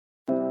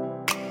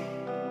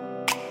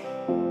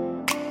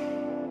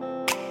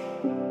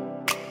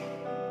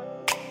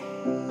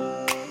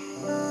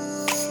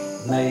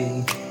नई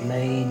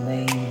नई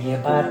नई ये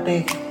बातें,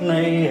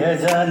 नई है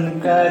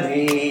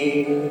जानकारी,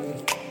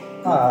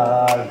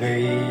 आ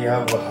गई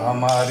अब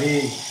हमारी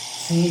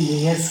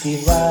सीनियर्स की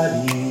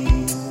बारी।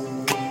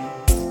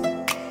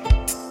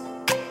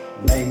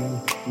 नई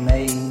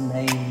नई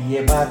नई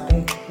ये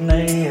बातें,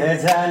 नई है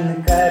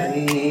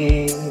जानकारी,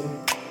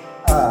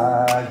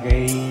 आ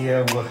गई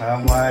अब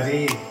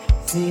हमारी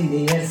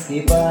सीनियर्स की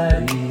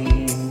बारी।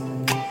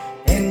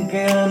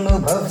 इनके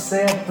अनुभव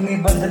से अपनी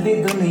बदली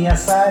दुनिया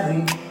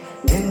सारी,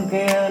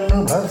 इनके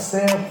अनुभव से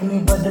अपनी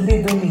बदली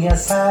दुनिया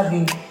सारी।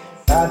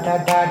 टाटा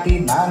टाटी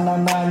नाना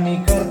नानी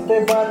करते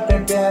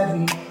बातें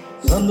प्यारी।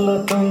 सुन लो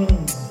तुम,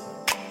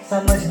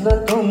 समझ लो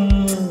तुम,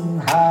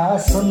 हाँ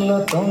सुन लो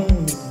तुम,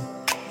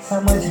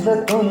 समझ लो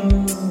तुम,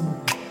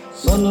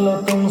 सुन लो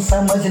तुम,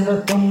 समझ लो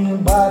तुम,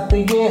 बात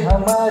ये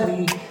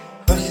हमारी।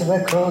 खुश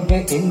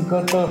रखोगे इनको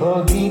तो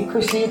होगी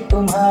खुशी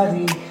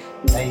तुम्हारी।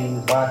 नई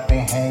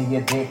बातें हैं ये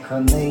देखो,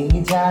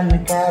 नई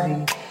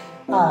जानकारी,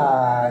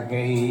 आ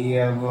गई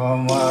अब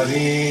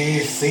हमारी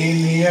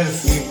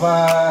सीनियर्स की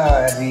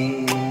बारी।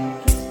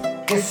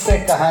 किस्से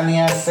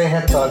कहानियां,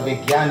 सेहत और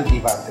विज्ञान की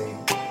बातें,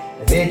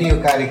 रेडियो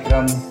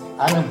कार्यक्रम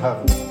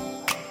अनुभव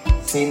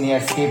में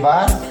सीनियर्स की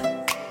बात,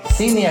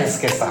 सीनियर्स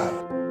के साथ।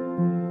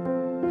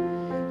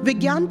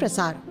 विज्ञान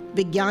प्रसार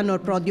विज्ञान और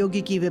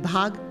प्रौद्योगिकी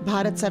विभाग,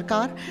 भारत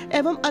सरकार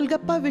एवं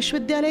अलगप्पा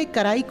विश्वविद्यालय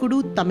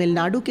कराईकुडू,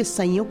 तमिलनाडु के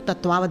संयुक्त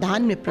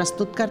तत्वावधान में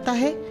प्रस्तुत करता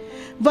है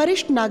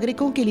वरिष्ठ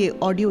नागरिकों के लिए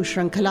ऑडियो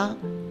श्रृंखला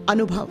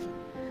अनुभव,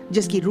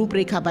 जिसकी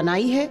रूपरेखा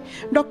बनाई है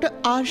डॉक्टर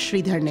आर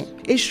श्रीधर ने।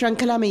 इस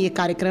श्रृंखला में ये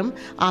कार्यक्रम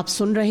आप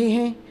सुन रहे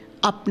हैं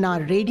अपना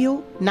रेडियो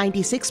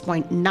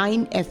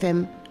 96.9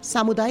 FM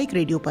सामुदायिक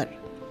रेडियो पर।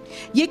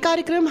 यह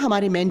कार्यक्रम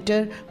हमारे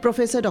mentor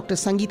professor doctor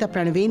Sangeeta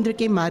Pranvendra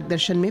के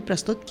मार्गदर्शन में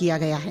प्रस्तुत किया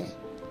गया है।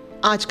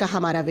 आज का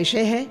हमारा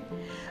विषय है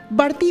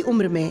बढ़ती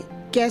उम्र में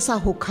कैसा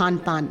हो खान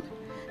पान,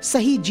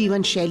 सही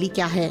जीवन शैली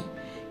क्या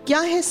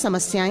है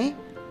समस्याएं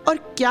और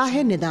क्या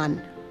है निदान।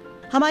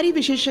 हमारी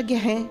विशेषज्ञ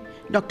हैं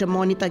डॉक्टर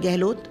मोनिता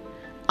गहलोत,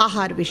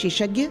 आहार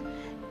विशेषज्ञ,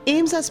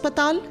 एम्स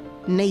अस्पताल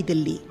नई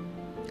दिल्ली।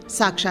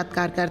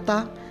 साक्षात्कारकर्ता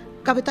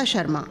कविता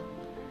शर्मा,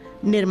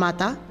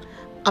 निर्माता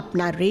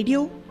अपना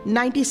रेडियो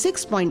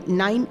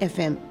 96.9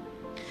 FM।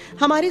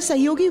 हमारे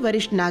सहयोगी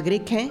वरिष्ठ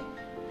नागरिक हैं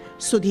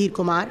सुधीर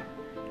कुमार,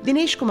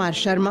 दिनेश कुमार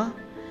शर्मा,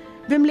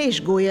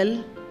 विमलेश गोयल,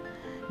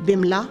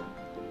 बिमला,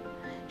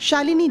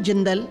 शालिनी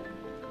जिंदल,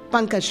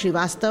 पंकज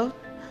श्रीवास्तव,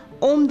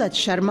 ओमदत्त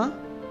शर्मा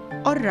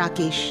और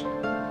राकेश।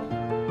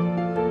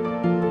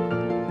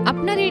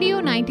 अपना रेडियो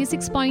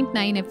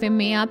 96.9 FM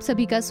में आप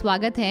सभी का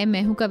स्वागत है।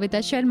 मैं हूं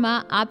कविता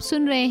शर्मा। आप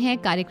सुन रहे हैं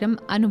कार्यक्रम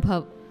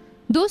अनुभव।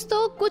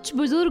 दोस्तों, कुछ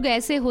बुजुर्ग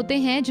ऐसे होते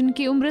हैं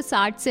जिनकी उम्र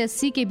 60 से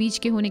 80 के बीच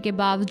के होने के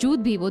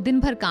बावजूद भी वो दिन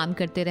भर काम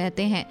करते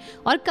रहते हैं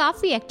और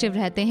काफी एक्टिव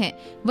रहते हैं।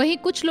 वहीं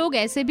कुछ लोग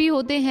ऐसे भी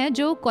होते हैं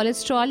जो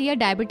कोलेस्ट्रॉल या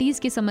डायबिटीज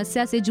की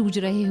समस्या से जूझ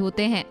रहे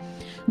होते हैं।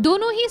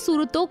 दोनों ही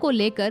सूरतों को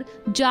लेकर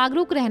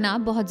जागरूक रहना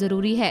बहुत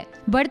जरूरी है।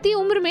 बढ़ती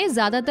उम्र में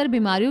ज्यादातर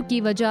बीमारियों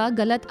की वजह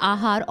गलत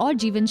आहार और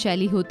जीवन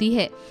शैली होती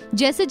है।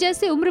 जैसे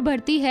जैसे उम्र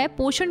बढ़ती है,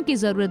 पोषण की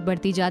जरूरत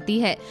बढ़ती जाती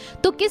है।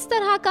 तो किस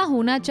तरह का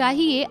होना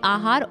चाहिए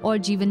आहार और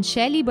जीवन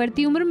शैली बढ़ती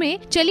उम्र में,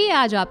 चलिए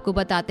आज आपको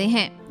बताते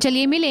हैं।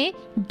 चलिए मिले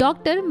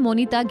डॉक्टर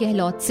मोनिता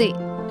गहलोत से।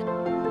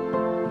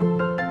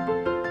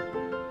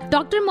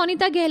 डॉक्टर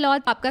मोनिता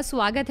गहलोत, आपका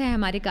स्वागत है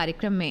हमारे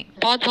कार्यक्रम में।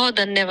 बहुत बहुत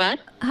धन्यवाद।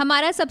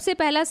 हमारा सबसे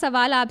पहला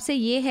सवाल आपसे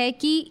ये है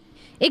कि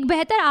एक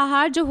बेहतर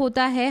आहार जो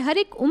होता है हर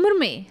एक उम्र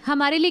में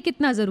हमारे लिए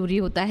कितना जरूरी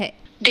होता है?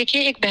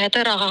 देखिए, एक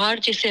बेहतर आहार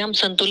जिसे हम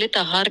संतुलित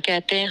आहार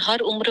कहते हैं, हर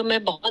उम्र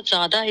में बहुत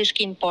ज्यादा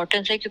इसकी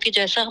इम्पोर्टेंस है, क्योंकि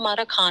जैसा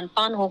हमारा खान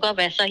पान होगा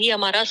वैसा ही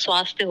हमारा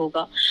स्वास्थ्य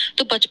होगा।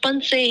 तो बचपन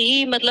से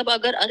ही मतलब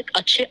अगर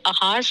अच्छे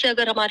आहार से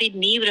अगर हमारी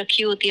नींव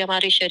रखी होती है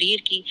हमारे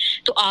शरीर की,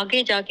 तो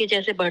आगे जाके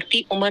जैसे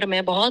बढ़ती उम्र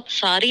में बहुत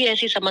सारी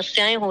ऐसी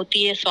समस्याएं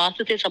होती है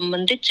स्वास्थ्य से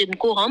संबंधित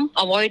जिनको हम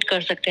अवॉइड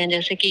कर सकते हैं।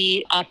 जैसे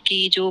कि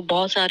आपकी जो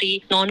बहुत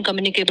सारी नॉन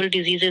कम्युनिकेबल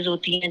डिजीजेज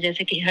होती हैं,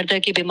 जैसे कि हृदय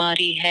की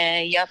बीमारी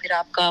है, या फिर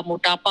आपका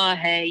मोटापा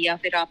है, या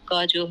फिर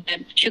आपका जो है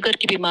शुगर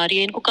की बीमारी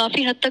है, इनको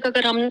काफी हद तक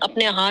अगर हम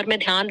अपने आहार में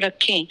ध्यान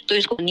रखें तो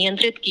इसको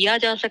नियंत्रित किया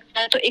जा सकता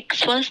है। तो एक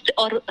स्वस्थ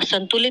और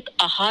संतुलित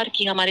आहार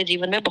की हमारे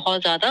जीवन में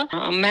बहुत ज्यादा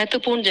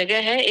महत्वपूर्ण जगह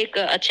है एक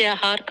अच्छे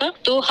आहार का।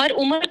 तो हर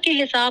उम्र के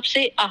हिसाब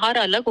से आहार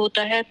अलग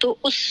होता है, तो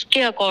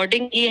उसके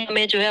अकॉर्डिंग ही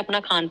हमें जो है अपना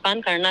खान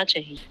पान करना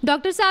चाहिए।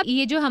 डॉक्टर साहब,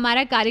 ये जो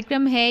हमारा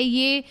कार्यक्रम है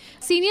ये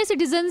सीनियर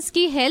सिटीजन्स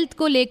की हेल्थ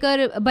को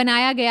लेकर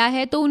बनाया गया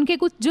है, तो उनके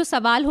कुछ जो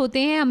सवाल होते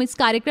हैं हम इस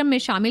कार्यक्रम में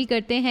शामिल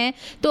करते हैं।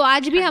 तो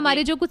आज भी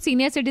हमारे जो कुछ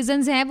सीनियर सिटीजन्स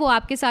हैं वो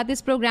आपके साथ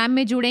इस प्रोग्राम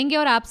में जुड़ेंगे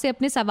और आपसे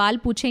अपने सवाल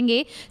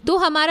पूछेंगे। तो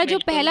हमारा जो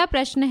पहला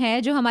प्रश्न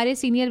है, जो हमारे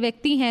सीनियर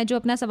व्यक्ति हैं जो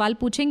अपना सवाल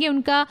पूछेंगे,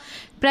 उनका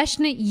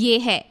प्रश्न ये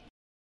है।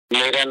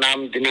 मेरा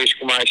नाम दिनेश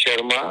कुमार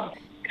शर्मा,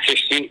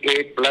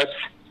 68+।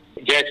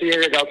 जैसे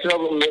जैसे डॉक्टर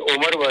साहब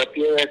उम्र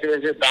बढ़ती है वैसे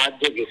वैसे दांत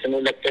जो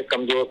घिसने लगते हैं,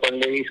 कमजोर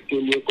पड़ने,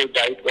 इसके लिए कोई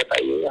डाइट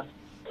बताइएगा।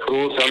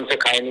 फ्रूट्स हमसे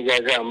खाए नहीं,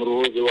 जैसे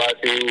अमरूद हुआ,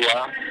 सेब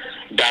हुआ,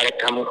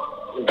 डायरेक्ट हम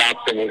दांत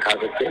से नहीं खा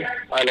सकते,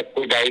 अलग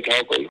कोई डाइट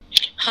है कोई?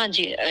 हाँ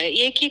जी,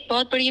 एक एक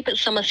बहुत बड़ी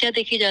समस्या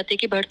देखी जाती है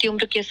कि बढ़ती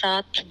उम्र के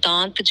साथ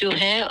दांत जो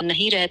है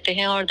नहीं रहते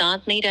हैं, और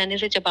दांत नहीं रहने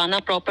से चबाना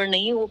प्रॉपर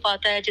नहीं हो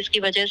पाता है, जिसकी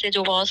वजह से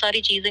जो बहुत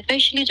सारी चीजें,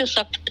 स्पेशली जो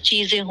सख्त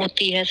चीजें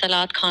होती है,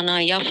 सलाद खाना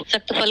या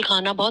सख्त फल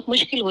खाना बहुत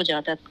मुश्किल हो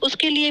जाता है।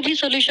 उसके लिए भी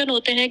सोल्यूशन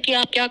होते हैं कि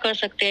आप क्या कर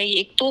सकते हैं।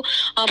 एक तो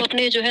आप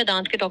अपने जो है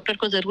दांत के डॉक्टर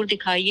को जरूर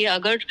दिखाइए।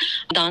 अगर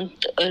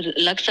दांत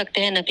लग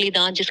सकते हैं, नकली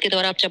दांत जिसके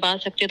द्वारा आप चबा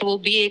सकते हैं, तो वो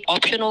भी एक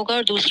ऑप्शन होगा।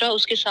 और दूसरा,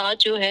 उसके साथ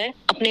जो है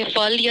अपने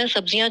फल या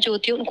सब्जियां जो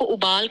होती है उनको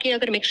उबाल के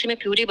अगर मिक्सी में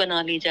प्यूरी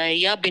बना ली जाए,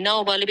 या बिना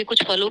उबाले भी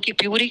कुछ फलों की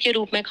प्यूरी के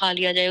रूप में खा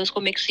लिया जाए,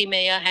 उसको मिक्सी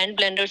में या हैंड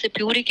ब्लेंडर से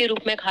प्यूरी के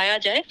रूप में खाया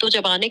जाए, तो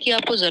चबाने की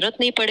आपको जरूरत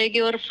नहीं पड़ेगी।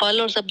 और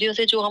फल और सब्जियों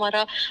से जो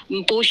हमारा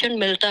पोषण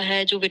मिलता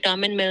है, जो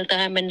विटामिन मिलता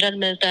है, मिनरल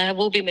मिलता है,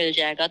 वो भी मिल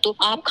जाएगा। तो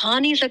आप खा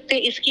नहीं सकते,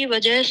 इसकी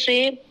वजह से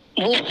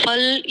वो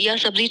फल या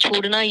सब्जी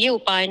छोड़ना ये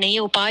उपाय नहीं है।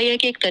 उपाय है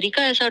कि एक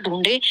तरीका ऐसा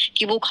ढूंढे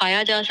कि वो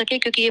खाया जा सके,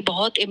 क्योंकि ये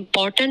बहुत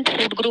इंपॉर्टेंट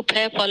फूड ग्रुप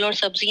है, फल और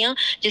सब्जियां,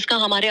 जिसका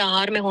हमारे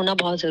आहार में होना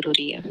बहुत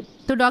जरूरी है।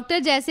 तो डॉक्टर,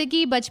 जैसे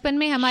कि बचपन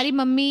में हमारी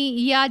मम्मी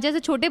या जैसे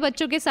छोटे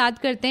बच्चों के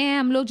साथ करते हैं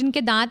हम लोग,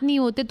 जिनके दांत नहीं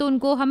होते, तो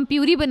उनको हम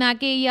प्यूरी बना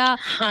के या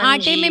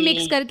आटे में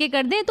मिक्स करके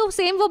कर दें, तो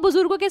सेम वो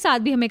बुजुर्गों के साथ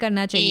भी हमें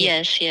करना चाहिए।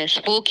 यस,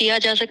 वो किया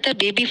जा सकता है।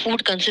 बेबी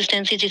फूड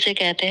कंसिस्टेंसी जिसे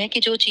कहते हैं, कि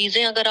जो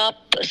चीजें अगर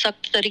आप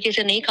सख्त तरीके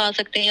से नहीं खा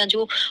सकते या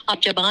जो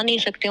आप चबा नहीं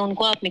सकते,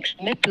 उनको आप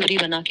मिक्सर में प्यूरी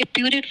बना के,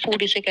 प्यूरिड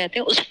फूड इसे कहते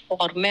हैं, उस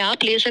फॉर्म में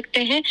आप ले सकते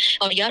हैं।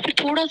 और या फिर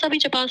थोड़ा सा भी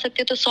चबा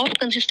सकते हैं तो सॉफ्ट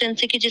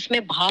कंसिस्टेंसी की, जिसमें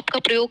भाप का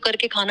प्रयोग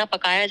करके खाना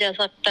पकाया जा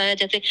सकता है,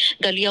 जैसे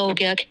दलिया हो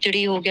गया,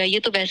 खिचड़ी हो गया, ये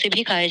तो वैसे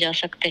भी खाए जा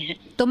सकते हैं।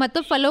 तो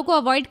मतलब फलों को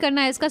अवॉइड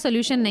करना इसका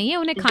सोल्यूशन नहीं है,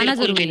 उन्हें खाना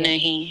जरूरी है।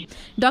 नहीं।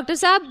 डॉक्टर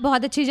साहब,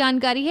 बहुत अच्छी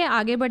जानकारी है,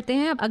 आगे बढ़ते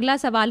हैं। अगला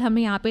सवाल हम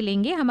यहाँ पे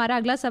लेंगे। हमारा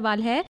अगला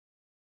सवाल है।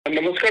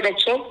 नमस्कार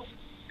डॉक्टर साहब,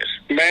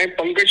 मैं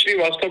पंकज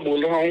श्रीवास्तव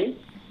बोल रहा हूँ।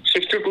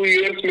 62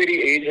 ईयर्स मेरी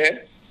एज है।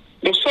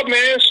 डॉक्टर साहब,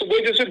 मैं सुबह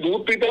जैसे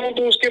दूध पीता हूँ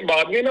तो उसके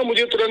बाद में ना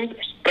मुझे तुरंत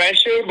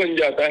प्रेशर बन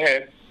जाता है,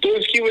 तो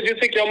इसकी वजह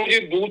से क्या मुझे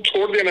दूध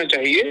छोड़ देना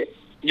चाहिए,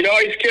 या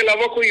इसके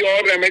अलावा कोई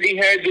और रेमेडी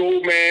है जो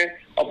मैं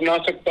अपना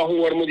सकता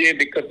हूँ और मुझे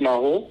दिक्कत ना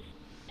हो?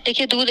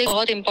 देखिए, दूध एक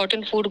बहुत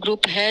इंपॉर्टेंट फूड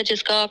ग्रुप है,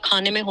 जिसका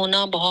खाने में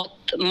होना बहुत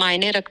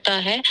मायने रखता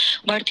है।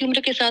 बढ़ती उम्र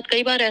के साथ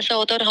कई बार ऐसा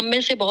होता है, और हम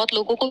में से बहुत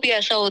लोगों को भी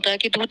ऐसा होता है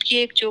कि दूध की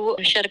एक जो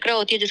शर्करा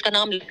होती है, जिसका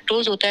नाम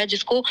लैक्टोज होता है,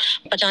 जिसको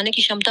पचाने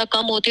की क्षमता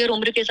कम होती है और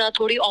उम्र के साथ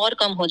थोड़ी और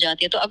कम हो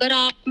जाती है। तो अगर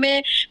आप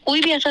में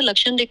कोई भी ऐसा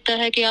लक्षण दिखता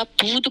है कि आप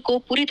दूध को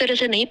पूरी तरह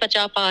से नहीं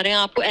पचा पा रहे हैं,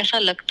 आपको ऐसा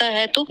लगता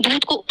है, तो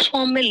दूध को उस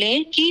फॉर्म में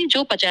लें कि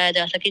जो पचाया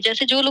जा सके।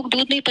 जैसे जो लोग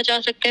दूध नहीं पचा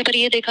सकते हैं, पर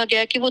ये देखा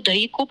गया कि वो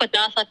दही को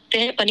पचा सकते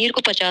हैं, पनीर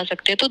को पचा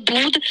सकते हैं। तो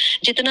दूध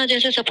जितना,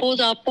 जैसे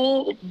सपोज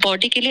आपको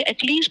बॉडी के लिए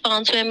एटलीस्ट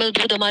 500 ml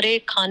दूध हमारे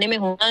खाने में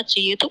होना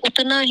चाहिए, तो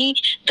उतना ही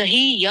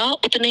दही या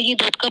उतने ही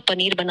दूध का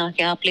पनीर बना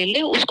के आप ले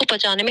लें, उसको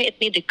पचाने में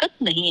इतनी दिक्कत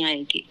नहीं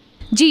आएगी।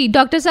 जी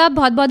डॉक्टर साहब,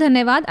 बहुत बहुत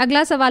धन्यवाद।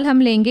 अगला सवाल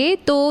हम लेंगे।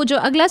 तो जो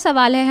अगला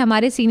सवाल है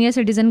हमारे सीनियर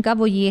सिटीजन का,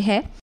 वो ये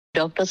है।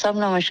 डॉक्टर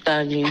साहब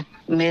नमस्कार जी,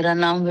 मेरा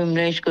नाम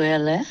विमलेश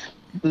गोयल है,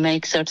 मैं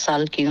 61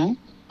 साल की हूँ।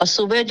 और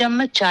सुबह जब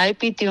मैं चाय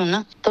पीती हूँ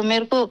ना, तो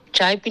मेरे को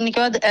चाय पीने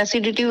के बाद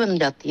एसिडिटी बन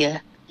जाती है।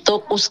 तो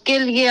उसके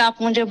लिए आप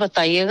मुझे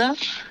बताइएगा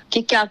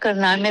कि क्या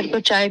करना है, मेरे को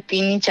चाय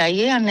पीनी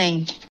चाहिए या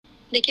नहीं?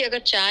 देखिए, अगर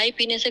चाय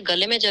पीने से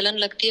गले में जलन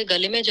लगती है,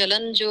 गले में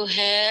जलन जो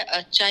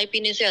है चाय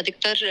पीने से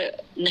अधिकतर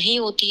नहीं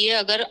होती है।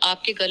 अगर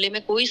आपके गले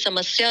में कोई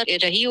समस्या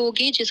रही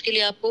होगी जिसके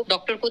लिए आपको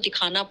डॉक्टर को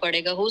दिखाना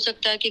पड़ेगा, हो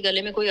सकता है कि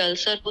गले में कोई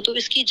अल्सर हो, तो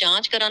इसकी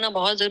जांच कराना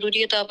बहुत जरूरी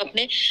है। तो आप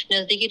अपने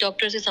नजदीकी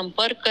डॉक्टर से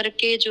संपर्क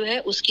करके जो है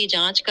उसकी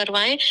जांच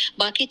करवाएं।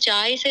 बाकी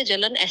चाय से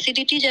जलन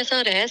एसिडिटी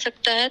जैसा रह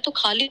सकता है, तो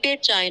खाली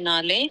पेट चाय ना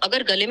लें।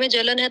 अगर गले में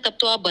जलन है तब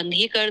तो आप बंद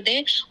ही कर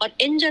दें। और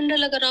इन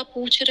जनरल अगर आप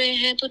पूछ रहे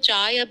हैं, तो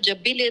चाय आप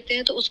जब भी लेते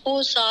हैं तो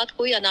उसको साथ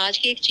कोई अनाज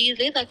की एक चीज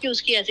ले, ताकि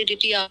उसकी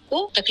एसिडिटी आपको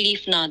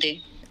तकलीफ ना दे।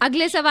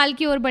 अगले सवाल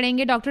की ओर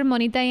बढ़ेंगे। डॉक्टर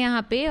मोनिता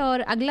यहाँ पे,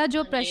 और अगला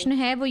जो प्रश्न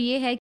है वो ये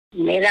है।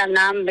 मेरा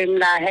नाम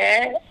बिमला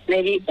है,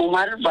 मेरी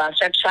उम्र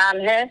 62 साल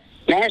है,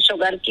 मैं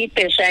शुगर की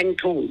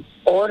पेशेंट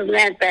हूँ। और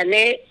मैं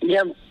पहले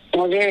जब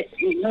मुझे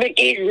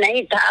डायबिटीज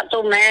नहीं था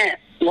तो मैं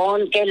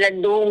गोंद के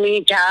लड्डू,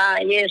 मीठा,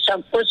 ये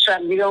सब कुछ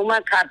सर्दियों में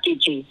खाती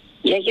थी।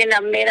 लेकिन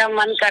अब मेरा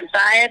मन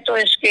करता है, तो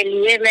इसके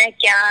लिए मैं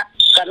क्या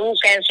करूं,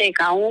 कैसे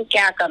खाऊं,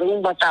 क्या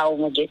करूं, बताओ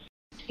मुझे।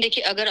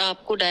 देखिए, अगर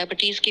आपको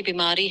डायबिटीज की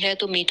बीमारी है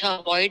तो मीठा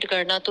अवॉइड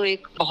करना तो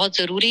एक बहुत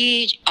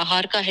जरूरी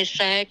आहार का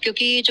हिस्सा है,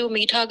 क्योंकि जो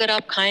मीठा अगर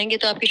आप खाएंगे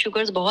तो आपकी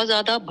शुगर्स बहुत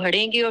ज्यादा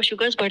बढ़ेंगी, और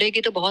शुगर्स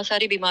बढ़ेगी तो बहुत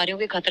सारी बीमारियों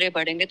के खतरे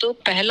बढ़ेंगे। तो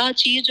पहला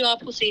चीज जो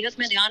आपको सेहत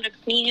में ध्यान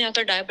रखनी है,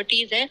 अगर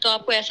डायबिटीज है तो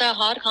आपको ऐसा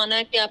आहार खाना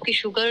है कि आपकी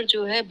शुगर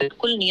जो है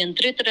बिल्कुल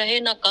नियंत्रित रहे,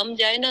 ना कम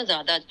जाए ना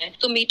ज्यादा जाए।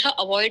 तो मीठा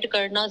अवॉइड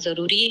करना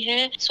जरूरी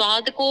है।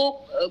 स्वाद को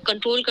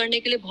कंट्रोल करने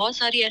के लिए बहुत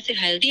सारी ऐसे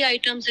हेल्दी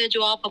आइटम्स है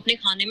जो आप अपने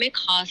खाने में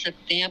खा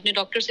सकते हैं। अपने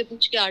डॉक्टर से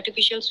पूछ के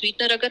आर्टिफिशियल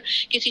स्वीटनर अगर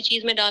किसी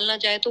चीज में डालना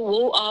चाहे तो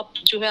वो आप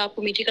जो है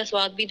आपको मीठी का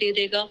स्वाद भी दे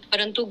देगा,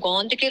 परंतु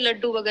गोंद के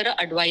लड्डू वगैरह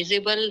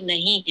एडवाइजेबल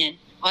नहीं है।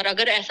 और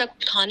अगर ऐसा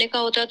खाने का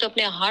होता है तो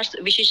अपने आहार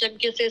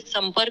विशेषज्ञ से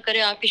संपर्क करें।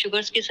 आपकी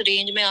शुगर्स किस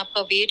रेंज में,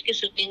 आपका वेट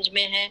किस रेंज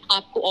में है,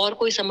 आपको और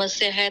कोई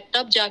समस्या है,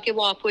 तब जाके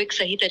वो आपको एक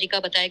सही तरीका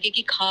बताएगी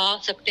कि खा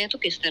सकते हैं तो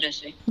किस तरह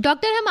से।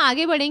 डॉक्टर हम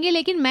आगे बढ़ेंगे,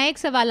 लेकिन मैं एक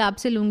सवाल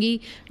आपसे लूंगी।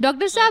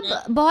 डॉक्टर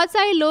साहब, बहुत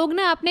सारे लोग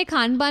ना अपने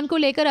खान पान को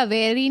लेकर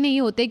अवेयर ही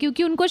नहीं होते,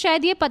 क्योंकि उनको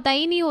शायद ये पता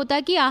ही नहीं होता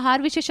कि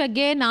आहार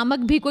विशेषज्ञ नामक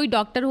भी कोई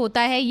डॉक्टर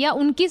होता है, या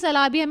उनकी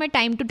सलाह भी हमें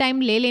टाइम टू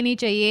टाइम ले लेनी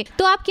चाहिए।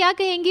 तो आप क्या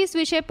कहेंगी इस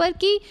विषय पर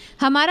कि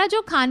हमारा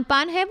जो खान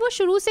पान है वो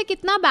शुरू से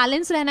कितना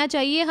बैलेंस रहना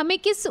चाहिए, हमें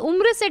किस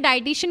उम्र से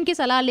डाइटिशियन की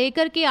सलाह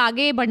लेकर के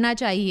आगे बढ़ना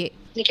चाहिए?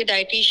 देखिए,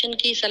 डाइटिशियन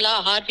की सलाह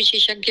आहार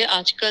विशेषज्ञ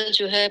आजकल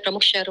जो है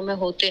प्रमुख शहरों में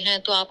होते हैं,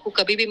 तो आपको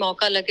कभी भी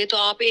मौका लगे तो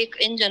आप एक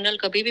इन जनरल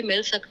कभी भी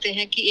मिल सकते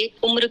हैं कि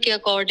एक उम्र के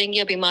अकॉर्डिंग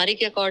या बीमारी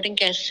के अकॉर्डिंग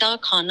कैसा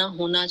खाना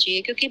होना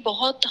चाहिए। क्योंकि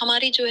बहुत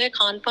हमारी जो है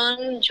खान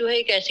पान जो है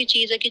एक ऐसी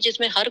चीज है कि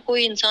जिसमें हर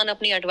कोई इंसान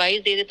अपनी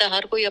एडवाइस दे देता है,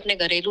 हर कोई अपने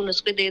घरेलू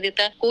नुस्खे दे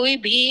देता है, कोई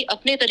भी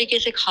अपने तरीके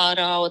से खा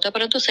रहा होता है,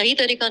 परंतु सही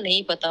तरीका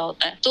नहीं पता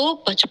होता है। तो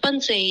बचपन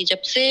से ही,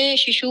 जब से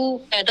शिशु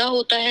पैदा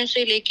होता है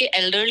से लेके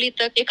एल्डरली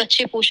तक, एक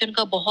अच्छे पोषण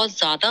का बहुत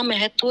ज्यादा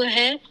महत्व है।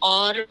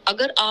 और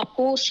अगर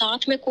आपको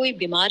साथ में कोई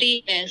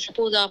बीमारी है,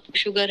 सपोज आपको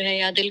शुगर है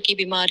या दिल की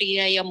बीमारी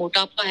है या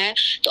मोटापा है,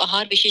 तो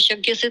आहार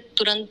विशेषज्ञ से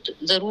तुरंत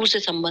जरूर से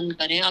संबंध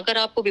करें। अगर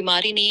आपको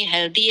बीमारी नहीं है,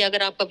 हेल्दी है,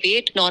 अगर आपका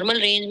वेट नॉर्मल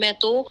रेंज में,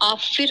 तो आप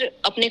फिर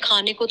अपने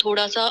खाने को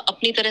थोड़ा सा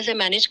अपनी तरह से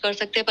मैनेज कर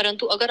सकते हैं।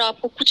 परंतु अगर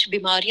आपको कुछ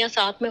बीमारियां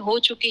साथ में हो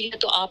चुकी है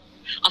तो आप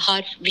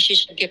आहार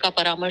विशेषज्ञ का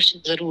परामर्श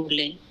जरूर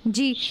लें।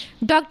 जी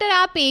डॉक्टर,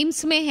 आप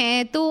एम्स में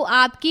हैं, तो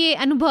आपके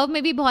अनुभव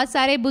में भी बहुत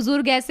सारे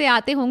बुजुर्ग ऐसे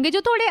आते होंगे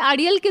जो थोड़े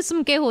अड़ियल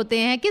किस्म के होते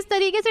हैं। किस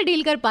तरीके से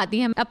डील कर पाती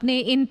हैं अपने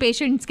इन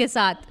पेशेंट्स के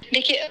साथ?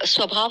 देखिए,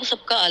 स्वभाव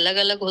सबका अलग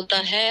अलग होता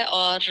है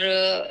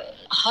और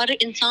हर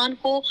इंसान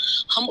को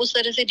हम उस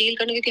तरह से डील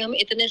करने, क्योंकि हम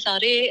इतने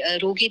सारे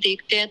रोगी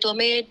देखते हैं तो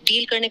हमें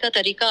डील करने का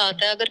तरीका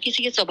आता है। अगर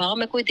किसी के स्वभाव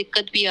में कोई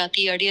दिक्कत भी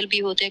आती है, अड़ियल भी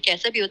होते हैं,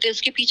 कैसे भी होते हैं,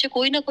 उसके पीछे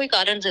कोई ना कोई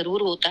कारण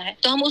जरूर होता है।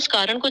 तो हम उस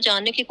कारण को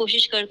जानने की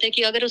कोशिश करते हैं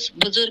कि अगर उस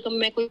बुजुर्ग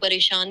में कोई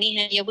परेशानी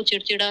है या वो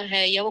चिड़चिड़ा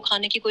है या वो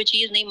खाने की कोई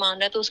चीज नहीं मान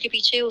रहा है, तो उसके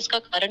पीछे उसका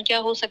कारण क्या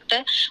हो सकता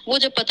है, वो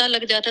जब पता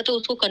लग जाता है तो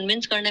उसको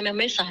कन्विंस करने में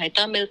हमें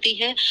सहायता मिलती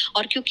है।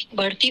 और क्योंकि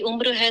बढ़ती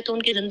उम्र है तो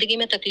उनकी जिंदगी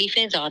में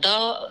तकलीफें ज्यादा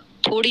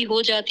थोड़ी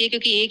हो जाती है,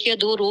 क्योंकि 1 या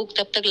 2 रोग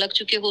तब तक लग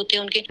चुके होते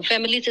हैं, उनके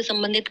फैमिली से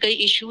संबंधित कई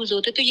इश्यूज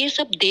होते हैं। तो ये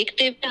सब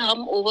देखते हुए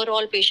हम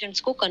ओवरऑल पेशेंट्स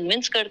को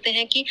कन्विंस करते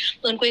हैं कि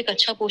उनको एक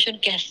अच्छा पोषण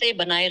कैसे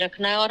बनाए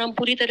रखना है, और हम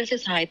पूरी तरह से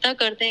सहायता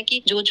करते हैं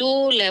कि जो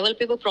जो लेवल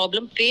पे वो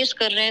प्रॉब्लम फेस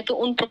कर रहे हैं तो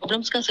उन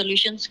प्रॉब्लम्स का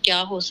सोल्यूशंस क्या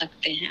हो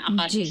सकते हैं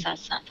आहार के साथ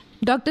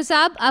साथ। डॉक्टर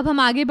साहब, अब हम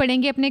आगे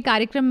बढ़ेंगे अपने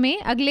कार्यक्रम में।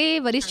 अगले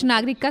वरिष्ठ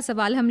नागरिक का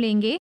सवाल हम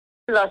लेंगे।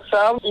 डॉक्टर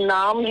साहब,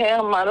 नाम है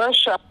हमारा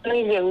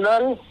शालिनी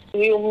जिंदल,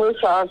 मेरी उम्र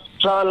 60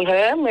 साल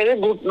है, मेरे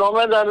घुटनों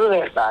में दर्द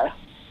रहता है।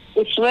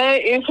 इसमें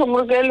इस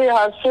उम्र के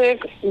लिहाज से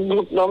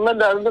घुटनों में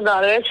दर्द ना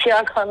रहे,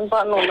 क्या खान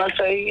पान होना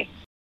चाहिए?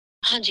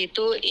 हाँ जी,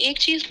 तो एक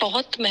चीज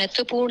बहुत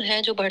महत्वपूर्ण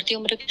है जो बढ़ती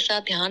उम्र के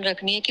साथ ध्यान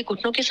रखनी है कि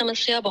घुटनों की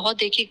समस्या बहुत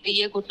देखी गई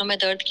है। घुटनों में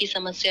दर्द की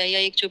समस्या या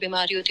एक जो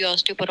बीमारी होती है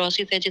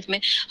ऑस्टियोपोरोसिस है, जिसमें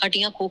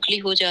हड्डियां खोखली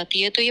हो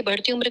जाती है। तो ये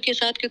बढ़ती उम्र के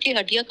साथ क्योंकि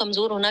हड्डियां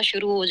कमजोर होना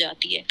शुरू हो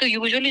जाती है, तो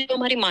यूजुअली जो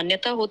हमारी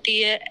मान्यता होती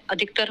है,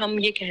 अधिकतर हम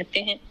ये कहते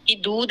हैं कि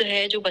दूध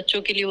है जो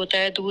बच्चों के लिए होता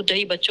है, दूध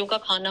दही बच्चों का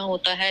खाना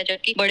होता है,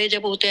 जबकि बड़े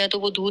जब होते हैं तो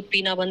वो दूध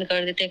पीना बंद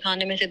कर देते हैं,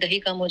 खाने में से दही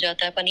कम हो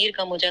जाता है, पनीर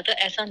कम हो जाता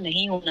है। ऐसा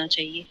नहीं होना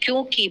चाहिए,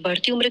 क्योंकि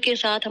बढ़ती उम्र के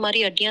साथ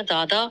हमारी हड्डियां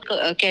ज्यादा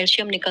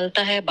कैल्शियम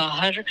निकलता है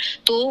बाहर,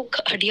 तो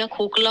हड्डियां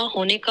खोखला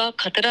होने का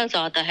खतरा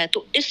ज्यादा है।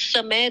 तो इस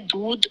समय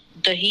दूध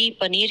दही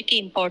पनीर की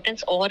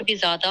इम्पोर्टेंस और भी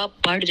ज्यादा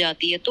बढ़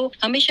जाती है। तो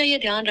हमेशा ये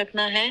ध्यान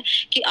रखना है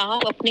कि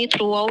आप अपने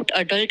थ्रू आउट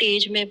अडल्ट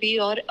एज में भी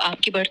और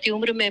आपकी बढ़ती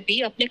उम्र में भी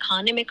अपने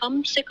खाने में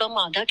कम से कम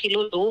आधा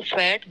किलो लो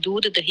फैट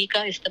दूध दही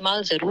का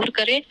इस्तेमाल जरूर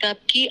करें,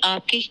 ताकि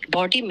आपकी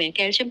बॉडी में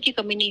कैल्शियम की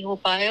कमी नहीं हो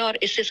पाए और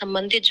इससे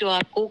संबंधित जो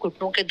आपको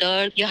घुटनों के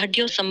दर्द या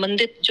हड्डियों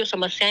संबंधित जो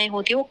समस्याएं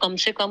होती है वो कम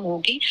से कम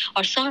होगी,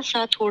 और साथ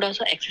साथ थोड़ा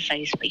सा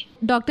एक्सरसाइज भी।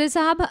 डॉक्टर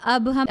साहब,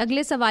 अब हम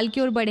अगले सवाल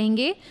की ओर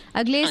बढ़ेंगे।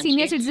 अगले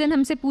सीनियर सिटीजन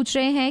हमसे पूछ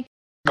रहे हैं।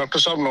 डॉक्टर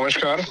साहब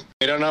नमस्कार,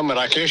 मेरा नाम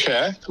राकेश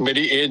है,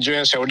 मेरी एज जो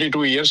है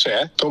 72 ईयर्स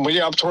है। तो मुझे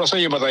आप थोड़ा सा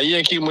ये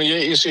बताइए कि मुझे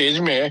इस एज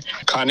में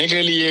खाने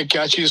के लिए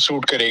क्या चीज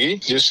सूट करेगी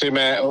जिससे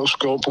मैं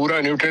उसको पूरा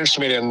न्यूट्रिएंट्स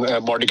मेरे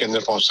बॉडी के अंदर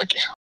पहुंच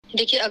सके।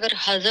 देखिए, अगर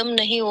हजम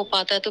नहीं हो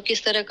पाता तो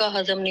किस तरह का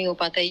हजम नहीं हो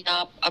पाता है, या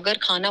आप अगर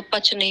खाना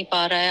पच नहीं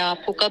पा रहा है,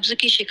 आपको कब्ज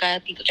की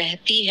शिकायत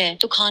रहती है,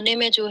 तो खाने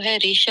में जो है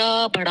रेशा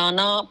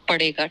बढ़ाना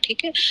पड़ेगा।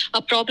 ठीक है,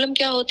 अब प्रॉब्लम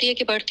क्या होती है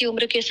कि बढ़ती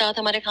उम्र के साथ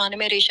हमारे खाने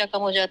में रेशा कम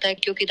हो जाता है,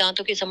 क्योंकि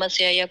दांतों की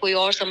समस्या या कोई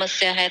और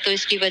समस्या है, तो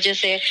इसकी वजह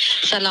से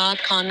सलाद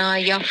खाना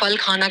या फल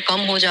खाना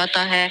कम हो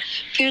जाता है।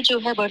 फिर जो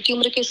है बढ़ती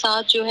उम्र के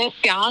साथ जो है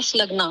प्यास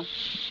लगना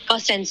का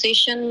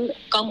सेंसेशन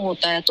कम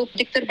होता है, तो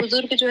अधिकतर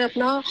बुजुर्ग जो है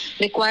अपना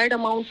रिक्वायर्ड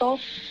अमाउंट ऑफ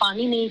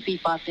पानी नहीं पी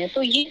पाते हैं।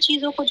 तो ये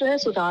चीजों को जो है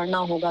सुधारना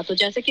होगा। तो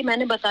जैसे कि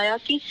मैंने बताया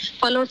कि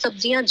फल और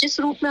सब्जियां जिस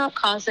रूप में आप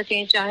खा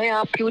सकें, चाहे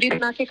आप प्यूरी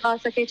बना के खा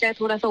सके, चाहे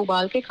थोड़ा सा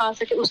उबाल के खा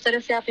सके, उस तरह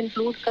से आप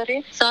इंक्लूड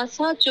करें। साथ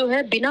साथ जो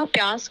है बिना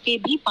प्यास के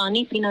भी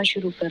पानी पीना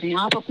शुरू करें।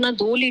 आप अपना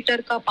 2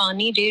 लीटर का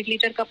पानी, 1.5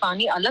 लीटर का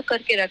पानी अलग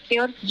करके रखें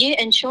और ये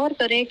इंश्योर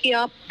करें कि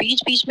आप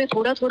बीच बीच में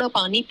थोड़ा थोड़ा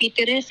पानी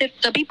पीते रहें।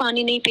 सिर्फ तभी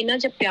पानी नहीं पीना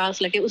जब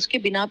प्यास लगे, उसके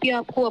बिना भी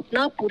आपको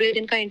अपना पूरे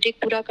दिन का इंटेक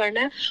पूरा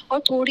करना है। और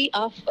थोड़ी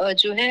आप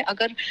जो है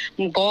अगर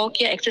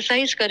वॉक या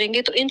एक्सरसाइज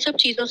करेंगे तो इन सब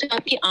चीजों से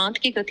आपकी आंत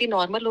की गति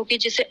नॉर्मल होगी,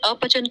 जिससे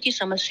अपचन की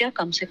समस्या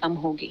कम से कम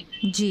होगी।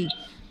 जी,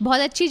 बहुत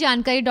अच्छी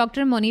जानकारी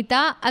डॉक्टर मोनिता।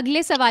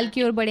 अगले सवाल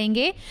की ओर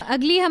बढ़ेंगे।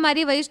 अगली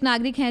हमारी वरिष्ठ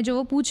नागरिक हैं जो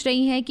वो पूछ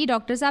रही हैं कि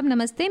डॉक्टर साहब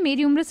नमस्ते,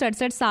 मेरी उम्र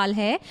 67 साल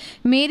है।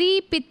 मेरी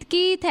पित्त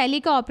की थैली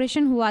का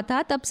ऑपरेशन हुआ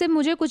था, तब से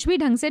मुझे कुछ भी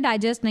ढंग से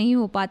डाइजेस्ट नहीं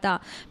हो पाता।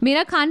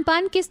 मेरा खान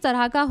पान किस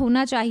तरह का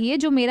होना चाहिए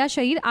जो मेरा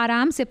शरीर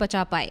आराम से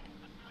पचा पाए?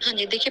 हाँ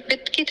जी, देखिए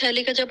पित्त की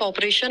थैली का जब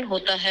ऑपरेशन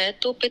होता है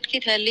तो पित्त की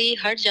थैली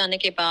हट जाने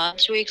के बाद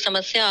जो एक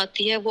समस्या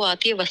आती है वो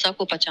आती है वसा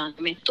को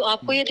पचाने में। तो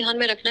आपको ये ध्यान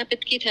में रखना है,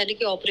 पित्त की थैली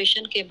के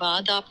ऑपरेशन के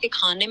बाद आपके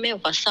खाने में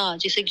वसा,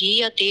 जैसे घी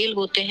या तेल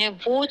होते हैं,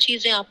 वो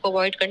चीजें आपको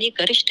अवॉइड करनी है।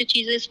 गरिष्ठ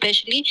चीजें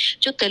स्पेशली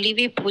जो तली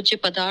हुई भोज्य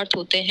पदार्थ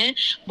होते हैं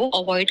वो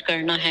अवॉइड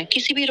करना है।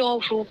 किसी भी रॉ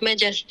रूप में,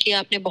 जैसे कि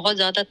आपने बहुत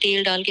ज्यादा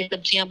तेल डाल के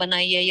सब्जियां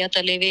बनाई है या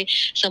तले हुए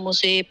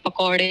समोसे,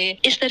 पकौड़े,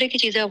 इस तरह की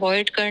चीजें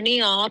अवॉइड करनी।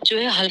 आप जो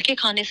है हल्के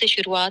खाने से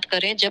शुरुआत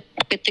करें। जब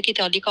पित्त की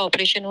थैली का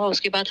ऑपरेशन हुआ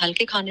उसके बाद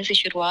हल्के खाने से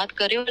शुरुआत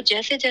करें और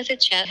जैसे जैसे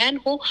सहन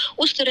हो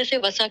उस तरह से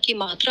वसा की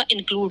मात्रा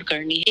इंक्लूड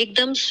करनी है।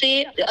 एकदम से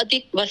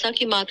अधिक वसा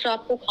की मात्रा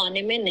आपको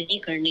खाने में नहीं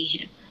करनी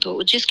है,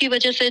 तो जिसकी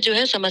वजह से जो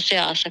है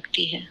समस्या आ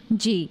सकती है।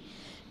 जी,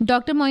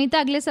 डॉक्टर मोनिता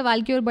अगले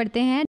सवाल की ओर बढ़ते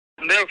हैं।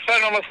 डॉक्टर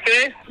साहब नमस्ते,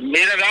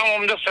 मेरा नाम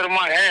अमजद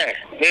शर्मा है,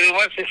 मेरी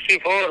उम्र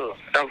 64।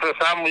 डॉक्टर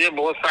साहब मुझे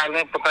बहुत साल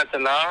में पता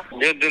चला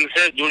जो दिल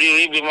से जुड़ी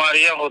हुई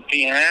बीमारियां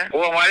होती हैं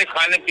वो हमारे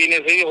खाने पीने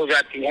से ही हो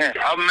जाती हैं।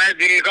 अब मैं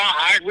दिल का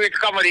हार्ट बीट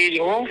का मरीज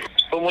हूँ,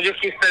 तो मुझे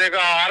किस तरह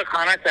का आहार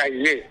खाना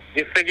चाहिए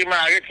जिससे कि मैं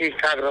आगे ठीक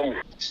ठाक रहूं?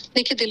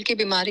 देखिए, दिल की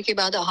बीमारी के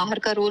बाद आहार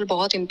का रोल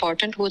बहुत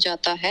इम्पोर्टेंट हो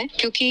जाता है,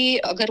 क्योंकि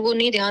अगर वो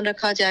नहीं ध्यान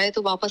रखा जाए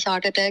तो वापस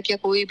हार्ट अटैक या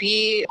कोई भी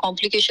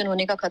कॉम्प्लिकेशन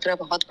होने का खतरा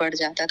बहुत बढ़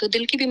जाता है। तो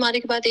दिल की बीमारी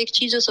के बाद एक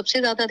चीज जो सबसे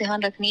ज्यादा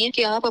ध्यान रखनी है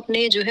कि आप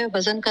अपने जो है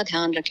वजन का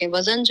ध्यान रखें।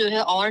 वजन जो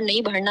है और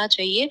नहीं बढ़ना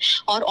चाहिए,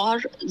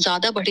 और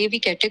ज्यादा बढ़ी हुई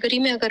कैटेगरी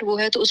में अगर वो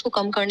है तो उसको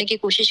कम करने की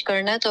कोशिश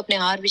करना है। तो अपने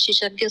आहार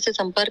विशेषज्ञ से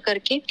संपर्क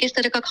करके किस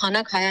तरह का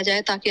खाना खाया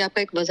जाए ताकि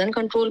आपका एक वजन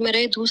कंट्रोल में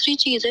रहे। दूसरी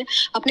चीज है,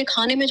 अपने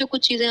खाने में जो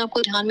कुछ चीजें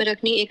आपको ध्यान में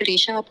रखनी, एक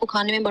रेशा आपको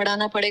खाने में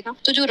बढ़ाना पड़ेगा।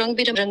 तो जो रंग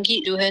बिरंगी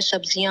जो है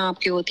सब्जियां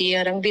आपकी होती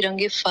है, रंग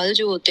बिरंगे फल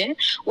जो होते हैं,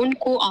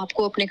 उनको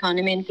आपको अपने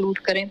खाने में इंक्लूड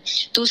करें।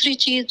 दूसरी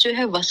चीज जो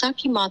है वसा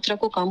की मात्रा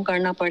को कम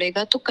करना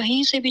पड़ेगा। तो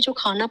कहीं से भी जो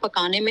खाना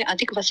पकाने में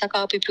अधिक वसा का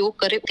आप उपयोग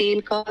करें,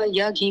 तेल का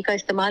या घी का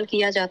इस्तेमाल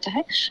किया जाता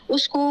है,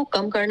 उसको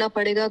कम करना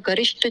पड़ेगा।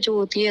 गरिष्ठ जो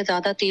होती है,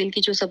 ज्यादा तेल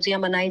की जो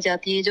सब्जियां बनाई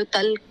जाती है, जो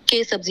तल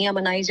के सब्जियां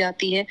बनाई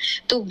जाती है,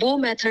 तो वो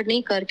मेथड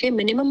नहीं करके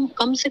मिनिमम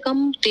कम से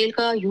कम तेल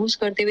का यूज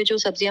करते हुए जो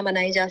सब्जियां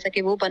बनाई जा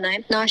सके वो बनाएं।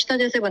 नाश्ता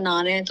जैसे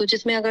बना रहे हैं तो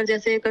जिसमें अगर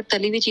जैसे अगर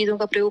तली हुई चीजों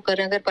का प्रयोग कर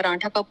रहे हैं, अगर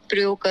पराठा का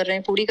प्रयोग कर रहे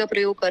हैं, पूरी का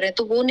प्रयोग कर रहे हैं,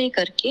 तो वो नहीं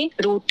करके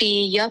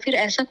रोटी या फिर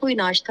ऐसा कोई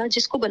नाश्ता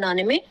जिसको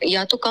बनाने में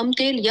या तो कम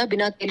तेल या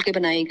बिना तेल के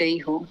बनाई गई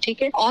हो,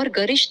 ठीक है। और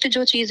गरिष्ठ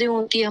जो चीजें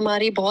होती है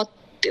हमारी, बहुत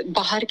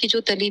बाहर की जो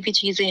तली हुई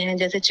चीजें हैं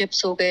जैसे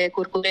चिप्स हो गए,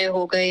 कुरकुरे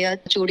हो गए या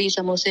चूड़ी,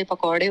 समोसे,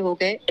 पकौड़े हो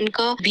गए,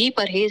 इनका भी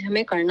परहेज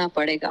हमें करना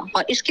पड़ेगा।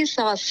 और इसके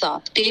साथ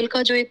साथ तेल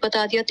का जो एक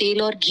बता दिया,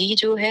 तेल और घी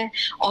जो है,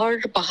 और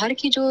बाहर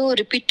की जो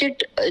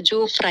रिपीटेड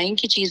जो फ्राइंग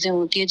की चीजें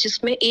होती है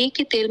जिसमें एक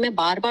ही तेल में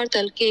बार बार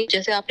तल के,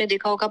 जैसे आपने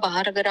देखा होगा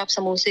बाहर अगर आप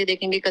समोसे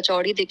देखेंगे,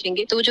 कचौड़ी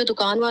देखेंगे, तो जो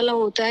दुकान वाला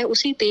होता है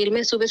उसी तेल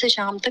में सुबह से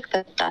शाम तक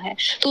तलता है।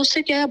 तो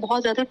उससे क्या है,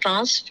 बहुत ज्यादा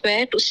ट्रांस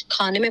फैट उस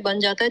खाने में बन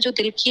जाता है जो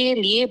दिल के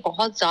लिए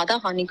बहुत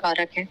ज्यादा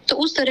हानिकारक है। तो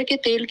उस तरह के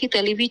तेल की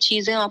तली हुई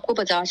चीजें आपको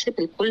बाजार से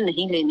बिल्कुल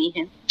नहीं लेनी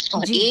है।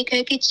 और एक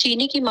है कि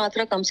चीनी की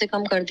मात्रा कम से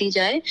कम कर दी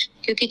जाए,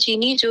 क्योंकि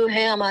चीनी जो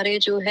है हमारे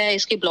जो है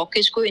इसके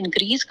ब्लॉकेज को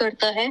इंक्रीज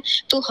करता है।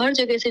 तो हर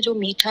जगह से जो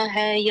मीठा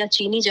है या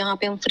चीनी जहाँ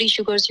पे हम फ्री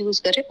शुगर्स यूज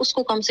करें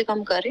उसको कम से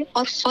कम करें,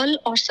 और फल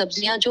और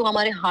सब्जियां जो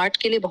हमारे हार्ट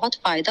के लिए बहुत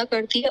फायदा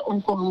करती है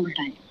उनको हम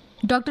बढ़ाएं।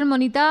 डॉक्टर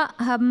मोनिता,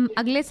 हम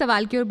अगले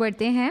सवाल की ओर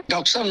बढ़ते हैं।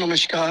 डॉक्टर साहब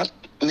नमस्कार,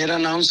 मेरा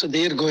नाम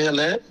सुधीर गोयल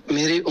है,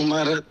 मेरी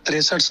उम्र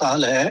 63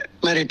 साल है,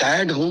 मैं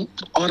रिटायर्ड हूँ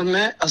और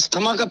मैं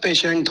अस्थमा का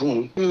पेशेंट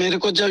हूँ। मेरे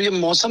को जब ये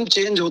मौसम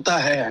चेंज होता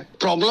है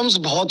प्रॉब्लम्स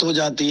बहुत हो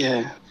जाती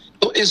है,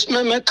 तो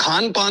इसमें मैं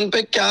खान पान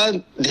पे क्या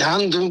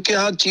ध्यान दूं,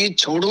 क्या चीज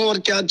छोड़ूं और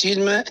क्या चीज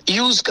मैं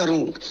यूज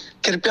करूं,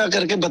 कृपया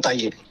करके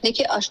बताइए।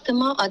 देखिए,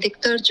 अस्थमा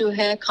अधिकतर जो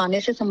है खाने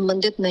से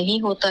संबंधित नहीं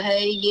होता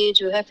है, ये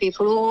जो है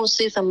फेफड़ों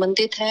से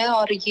संबंधित है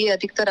और ये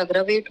अधिकतर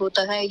अग्रवेट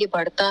होता है, ये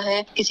बढ़ता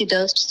है किसी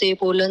डस्ट से,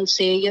 पोलन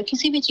से या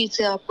किसी भी चीज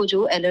से आपको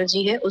जो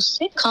एलर्जी है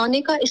उससे।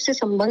 खाने का इससे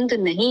संबंध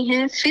नहीं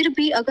है। फिर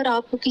भी अगर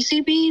आपको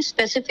किसी भी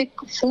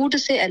स्पेसिफिक फूड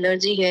से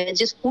एलर्जी है,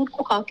 जिस फूड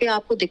को खा के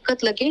आपको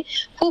दिक्कत लगे,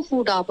 वो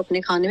फूड आप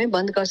अपने खाने में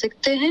बंद कर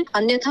सकते हैं।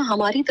 अन्यथा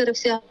हमारी तरफ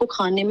से आपको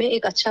खाने में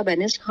एक अच्छा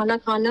बैलेंस खाना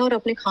खाना है और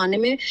अपने खाने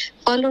में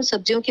फल और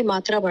सब्जियों की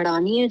मात्रा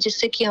बढ़ानी है,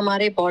 जिससे कि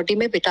हमारे बॉडी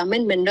में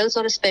विटामिन, मिनरल्स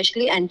और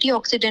स्पेशली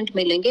एंटीऑक्सीडेंट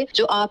मिलेंगे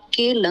जो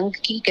आपके लंग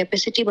की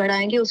कैपेसिटी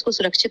बढ़ाएंगे, उसको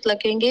सुरक्षित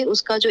रखेंगे,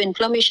 उसका जो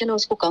इन्फ्लेमेशन है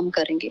उसको कम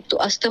करेंगे। तो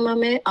अस्थमा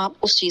में आप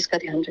उस चीज का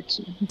ध्यान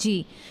रखिए।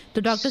 जी,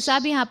 तो डॉक्टर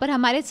साहब यहाँ पर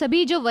हमारे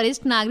सभी जो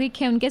वरिष्ठ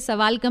नागरिक हैं उनके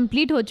सवाल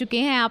कंप्लीट हो चुके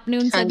हैं। आपने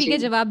उन सभी के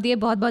जवाब दिए।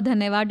 बहुत बहुत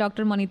धन्यवाद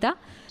डॉक्टर मोनिता।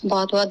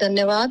 बहुत बहुत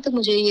धन्यवाद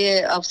मुझे ये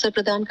अवसर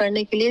प्रदान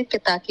करने के लिए, कि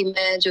ताकि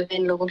मैं जो है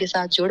इन लोगों के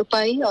साथ जुड़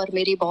पाई। और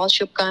मेरी बहुत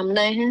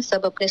शुभकामनाएं हैं।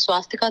 सब अपने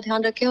स्वास्थ्य का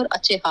ध्यान रखें और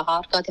अच्छे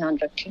आहार का ध्यान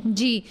रखें।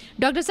 जी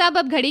डॉक्टर साहब,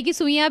 अब घड़ी की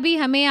सुइयां भी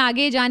हमें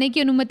आगे जाने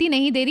की अनुमति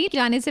नहीं दे रही।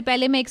 जाने से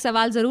पहले मैं एक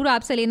सवाल जरूर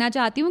आपसे लेना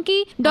चाहती हूँ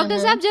कि डॉक्टर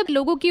साहब, जब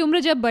लोगों की उम्र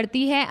जब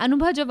बढ़ती है,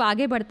 अनुभव जब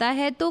आगे बढ़ता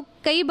है, तो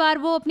कई बार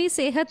वो अपनी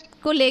सेहत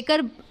को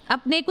लेकर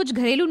अपने कुछ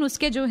घरेलू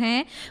नुस्खे जो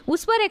हैं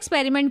उस पर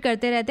एक्सपेरिमेंट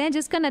करते रहते हैं,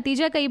 जिसका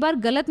नतीजा कई बार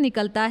गलत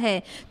निकलता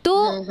है। तो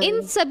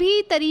इन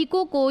सभी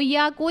तरीकों को,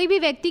 या कोई भी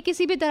व्यक्ति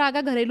किसी भी तरह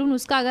का घरेलू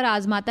नुस्खा अगर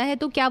आजमाता है,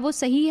 तो क्या वो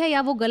सही है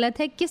या वो गलत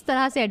है? किस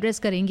तरह से एड्रेस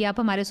करेंगे आप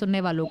हमारे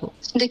सुनने वालों को?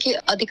 देखिए,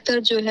 अधिकतर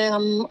जो है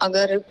हम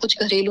अगर कुछ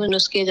घरेलू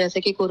नुस्खे,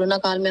 जैसे कि कोरोना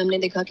काल में हमने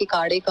देखा कि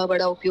काढ़े का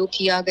बड़ा उपयोग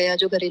किया गया,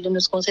 जो घरेलू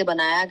नुस्खों से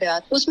बनाया गया,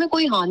 उसमें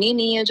कोई हानि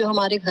नहीं है, जो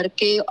हमारे घर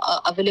के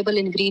अवेलेबल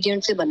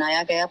इंग्रेडिएंट से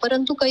बनाया गया।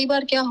 परंतु कई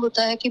बार क्या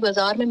होता है कि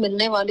बाजार में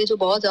मिलने वाले जो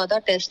बहुत ज्यादा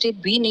टेस्टेड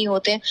भी नहीं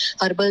होते हैं,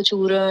 हर्बल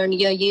चूर्ण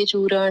या ये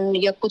चूर्ण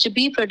या कुछ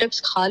भी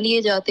प्रोडक्ट्स खा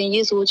लिए जाते हैं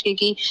ये सोच के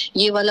कि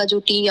ये वाला जो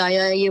टी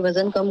आया है ये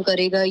वजन कम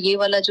करेगा, ये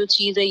वाला जो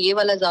चीज है ये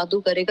वाला जादू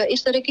करेगा।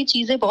 इस तरह की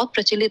चीजें बहुत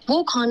प्रचलित,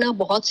 वो खाना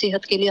बहुत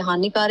सेहत के लिए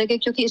हानिकारक है,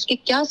 क्योंकि इसके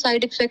क्या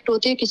साइड इफेक्ट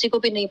होते हैं किसी को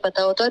भी नहीं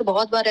पता होता। और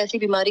बहुत बार ऐसी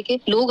बीमारी के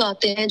लोग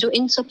आते हैं जो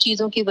इन सब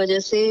चीजों की वजह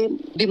से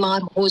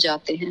बीमार हो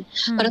जाते हैं।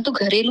 परंतु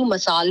घरेलू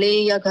मसाले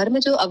या घर में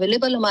जो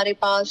अवेलेबल हमारे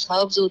पास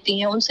हर्ब्स होती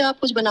हैं, उनसे आप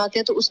कुछ बनाते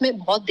हैं तो उसमें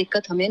बहुत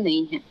दिक्कत हमें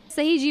नहीं है।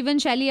 सही जीवन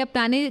शैली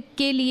अपनाने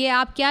के लिए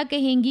आप क्या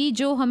कहेंगी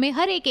जो हमें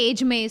हर एक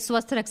एज में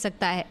स्वस्थ रख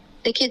सकता है?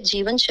 देखिए,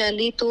 जीवन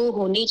शैली तो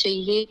होनी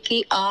चाहिए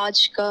कि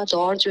आज का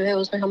दौर जो है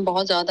उसमें हम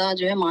बहुत ज्यादा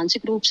जो है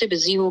मानसिक रूप से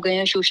बिजी हो गए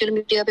हैं, सोशल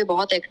मीडिया पे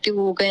बहुत एक्टिव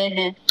हो गए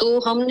हैं, तो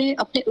हमने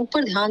अपने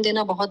ऊपर ध्यान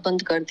देना बहुत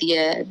बंद कर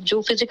दिया है।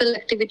 जो फिजिकल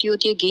एक्टिविटी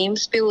होती है,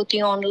 गेम्स पे होती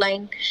है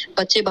ऑनलाइन,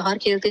 बच्चे बाहर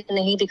खेलते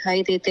नहीं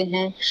दिखाई देते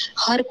हैं।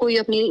 हर कोई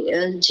अपनी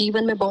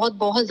जीवन में बहुत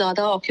बहुत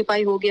ज्यादा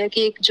ऑक्यूपाई हो गया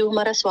कि एक जो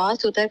हमारा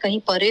स्वास्थ्य होता है कहीं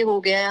परे हो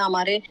गया है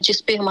हमारे,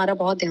 जिसपे हमारा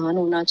बहुत ध्यान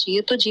होना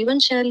चाहिए। तो जीवन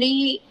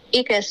शैली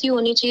एक ऐसी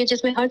होनी चाहिए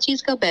जिसमें हर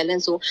चीज का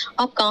बैलेंस हो।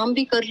 आप काम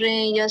भी कर रहे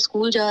हैं या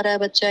स्कूल जा रहा है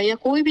बच्चा या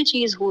कोई भी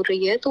चीज हो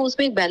रही है, तो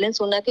उसमें एक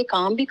बैलेंस होना कि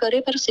काम भी करे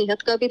पर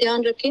सेहत का भी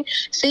ध्यान रखें।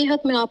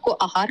 सेहत में आपको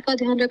आहार का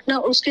ध्यान रखना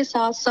और उसके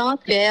साथ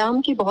साथ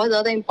व्यायाम की बहुत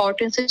ज्यादा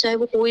इंपॉर्टेंस है, चाहे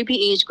वो कोई भी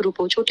एज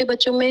ग्रुप हो। छोटे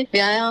बच्चों में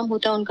व्यायाम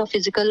होता है, उनका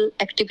फिजिकल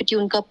एक्टिविटी,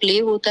 उनका प्ले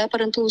होता है,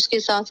 परंतु उसके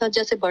साथ साथ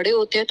जैसे बड़े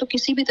होते हैं तो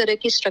किसी भी तरह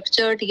की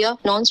स्ट्रक्चर्ड या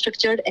नॉन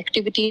स्ट्रक्चर्ड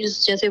एक्टिविटीज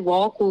जैसे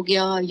वॉक हो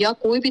गया या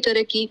कोई भी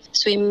तरह की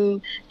स्विम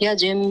या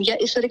जिम या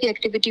इस तरह की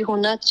एक्टिविटी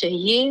होना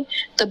चाहिए,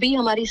 तभी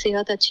हमारी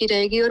सेहत अच्छी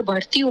रहेगी। और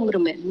बढ़ती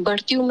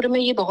उम्र में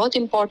ये बहुत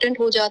इंपॉर्टेंट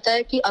हो जाता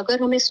है कि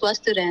अगर हमें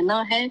स्वस्थ रहना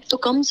है तो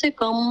कम से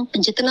कम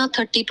जितना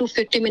 30 to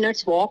 50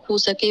 मिनट्स वॉक हो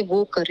सके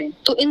वो करें।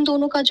 तो इन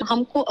दोनों का जो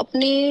हमको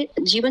अपने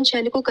जीवन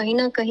शैली को कहीं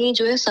ना कहीं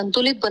जो है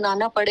संतुलित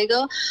बनाना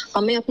पड़ेगा।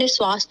 हमें अपने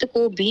स्वास्थ्य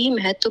को भी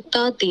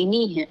महत्वता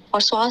देनी है,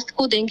 और स्वास्थ्य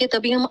को देंगे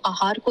तभी हम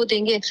आहार को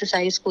देंगे,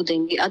 एक्सरसाइज को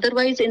देंगे।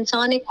 अदरवाइज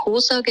इंसान एक खो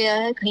सा गया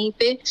है कहीं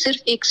पे,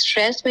 सिर्फ एक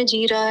स्ट्रेस में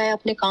जी रहा है,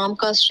 अपने काम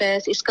का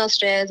स्ट्रेस, इसका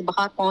स्ट्रेस,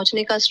 बाहर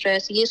पहुंचने का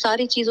स्ट्रेस, ये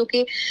सारी चीजों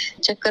के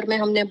चक्कर में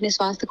हमने अपने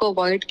स्वास्थ्य को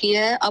अवॉइड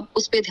किया है। अब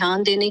उस पे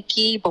ध्यान देने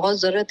की बहुत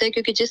जरूरत है,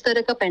 क्योंकि जिस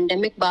तरह का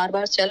पेंडेमिक बार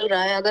बार चल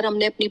रहा है, अगर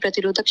हमने अपनी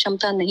प्रतिरोधक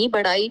क्षमता नहीं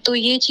बढ़ाई तो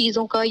ये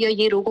चीजों का या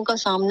ये रोगों का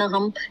सामना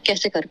हम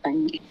कैसे कर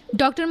पाएंगे।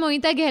 डॉक्टर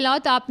मोनिता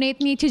गहलोत, आपने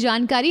इतनी अच्छी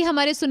जानकारी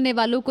हमारे सुनने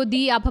वालों को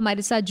दी, आप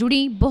हमारे साथ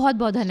जुड़ी, बहुत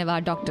बहुत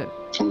धन्यवाद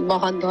डॉक्टर।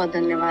 बहुत बहुत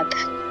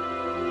धन्यवाद।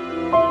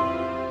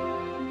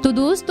 तो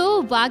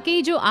दोस्तों,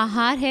 वाकई जो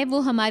आहार है वो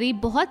हमारी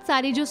बहुत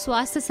सारी जो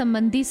स्वास्थ्य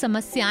संबंधी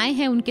समस्याएं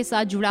हैं उनके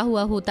साथ जुड़ा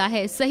हुआ होता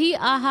है। सही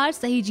आहार,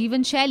 सही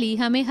जीवन शैली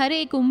हमें हर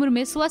एक उम्र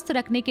में स्वस्थ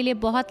रखने के लिए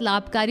बहुत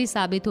लाभकारी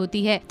साबित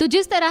होती है। तो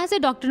जिस तरह से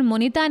डॉक्टर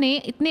मोनिता ने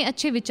इतने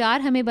अच्छे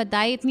विचार हमें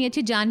बताए, इतनी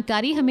अच्छी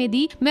जानकारी हमें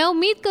दी, मैं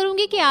उम्मीद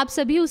करूंगी कि आप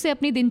सभी उसे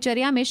अपनी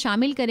दिनचर्या में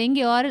शामिल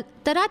करेंगे और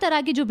तरह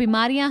तरह की जो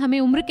बीमारियां हमें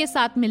उम्र के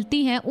साथ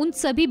मिलती हैं, उन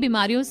सभी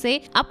बीमारियों से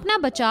अपना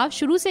बचाव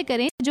शुरू से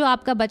करें। जो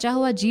आपका बचा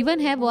हुआ जीवन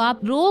है वो आप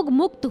रोग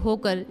मुक्त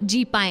होकर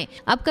जी पाएं।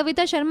 अब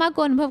कविता शर्मा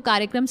को अनुभव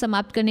कार्यक्रम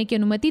समाप्त करने की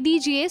अनुमति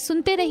दीजिए।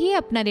 सुनते रहिए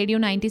अपना रेडियो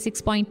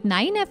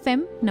 96.9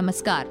 FM।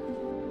 नमस्कार।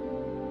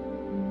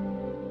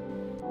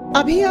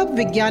 अभी आप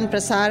विज्ञान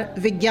प्रसार,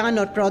 विज्ञान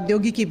और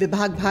प्रौद्योगिकी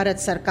विभाग, भारत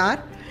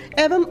सरकार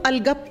एवं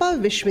अलगप्पा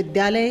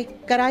विश्वविद्यालय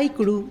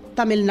कराईकुड़ू,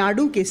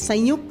 तमिलनाडु के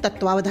संयुक्त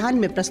तत्वावधान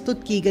में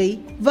प्रस्तुत की गई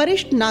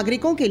वरिष्ठ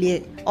नागरिकों के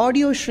लिए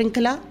ऑडियो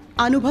श्रृंखला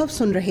अनुभव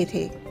सुन रहे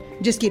थे,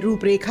 जिसकी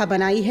रूपरेखा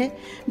बनाई है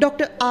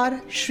डॉक्टर आर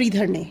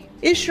श्रीधर ने।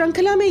 इस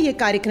श्रृंखला में ये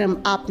कार्यक्रम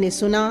आपने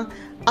सुना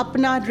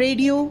अपना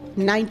रेडियो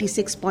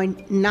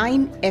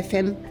 96.9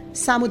 FM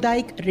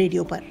सामुदायिक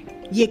रेडियो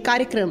पर। ये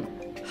कार्यक्रम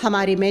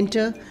हमारे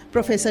mentor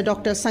professor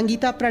doctor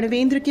Sangeeta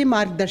Pranvendra के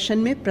मार्गदर्शन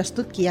में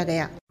प्रस्तुत किया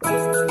गया।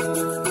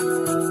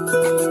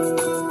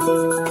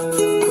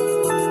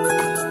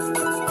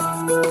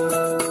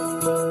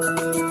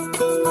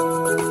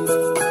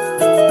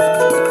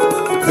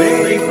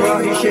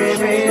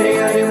 ख्वाहिशें मेरे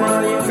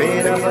अरमान,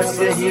 मेरा बस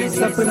यही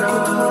सपना,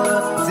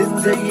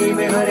 जिंदगी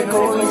में हर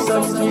कोई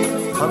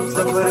समझे हम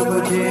सफर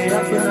मुझे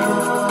अपना,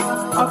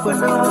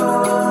 अपना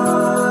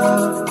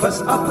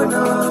बस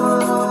अपना।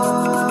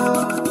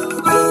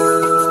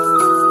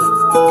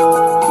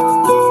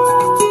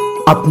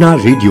 अपना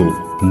रेडियो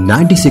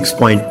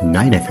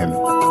 96.9 FM।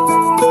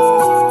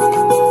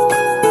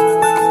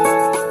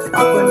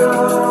 अपना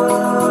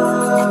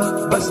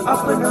बस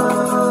अपना।